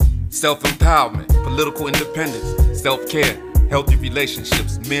self-empowerment, political independence, self-care, healthy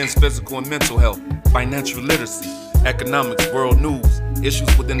relationships, men's physical and mental health, financial literacy, economics, world news,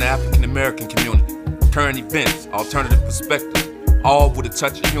 issues within the African American community, current events, alternative perspectives, all with a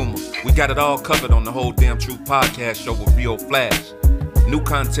touch of humor. We got it all covered on the Whole Damn Truth podcast show with Rio Flash. New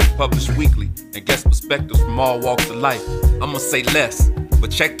content published weekly and guest perspectives from all walks of life. I'ma say less,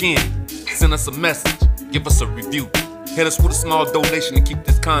 but check in, send us a message, give us a review. Hit us with a small donation to keep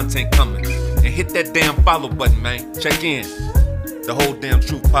this content coming. And hit that damn follow button, man. Check in. The Whole Damn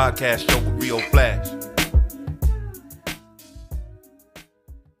Truth podcast show with Rio Flash.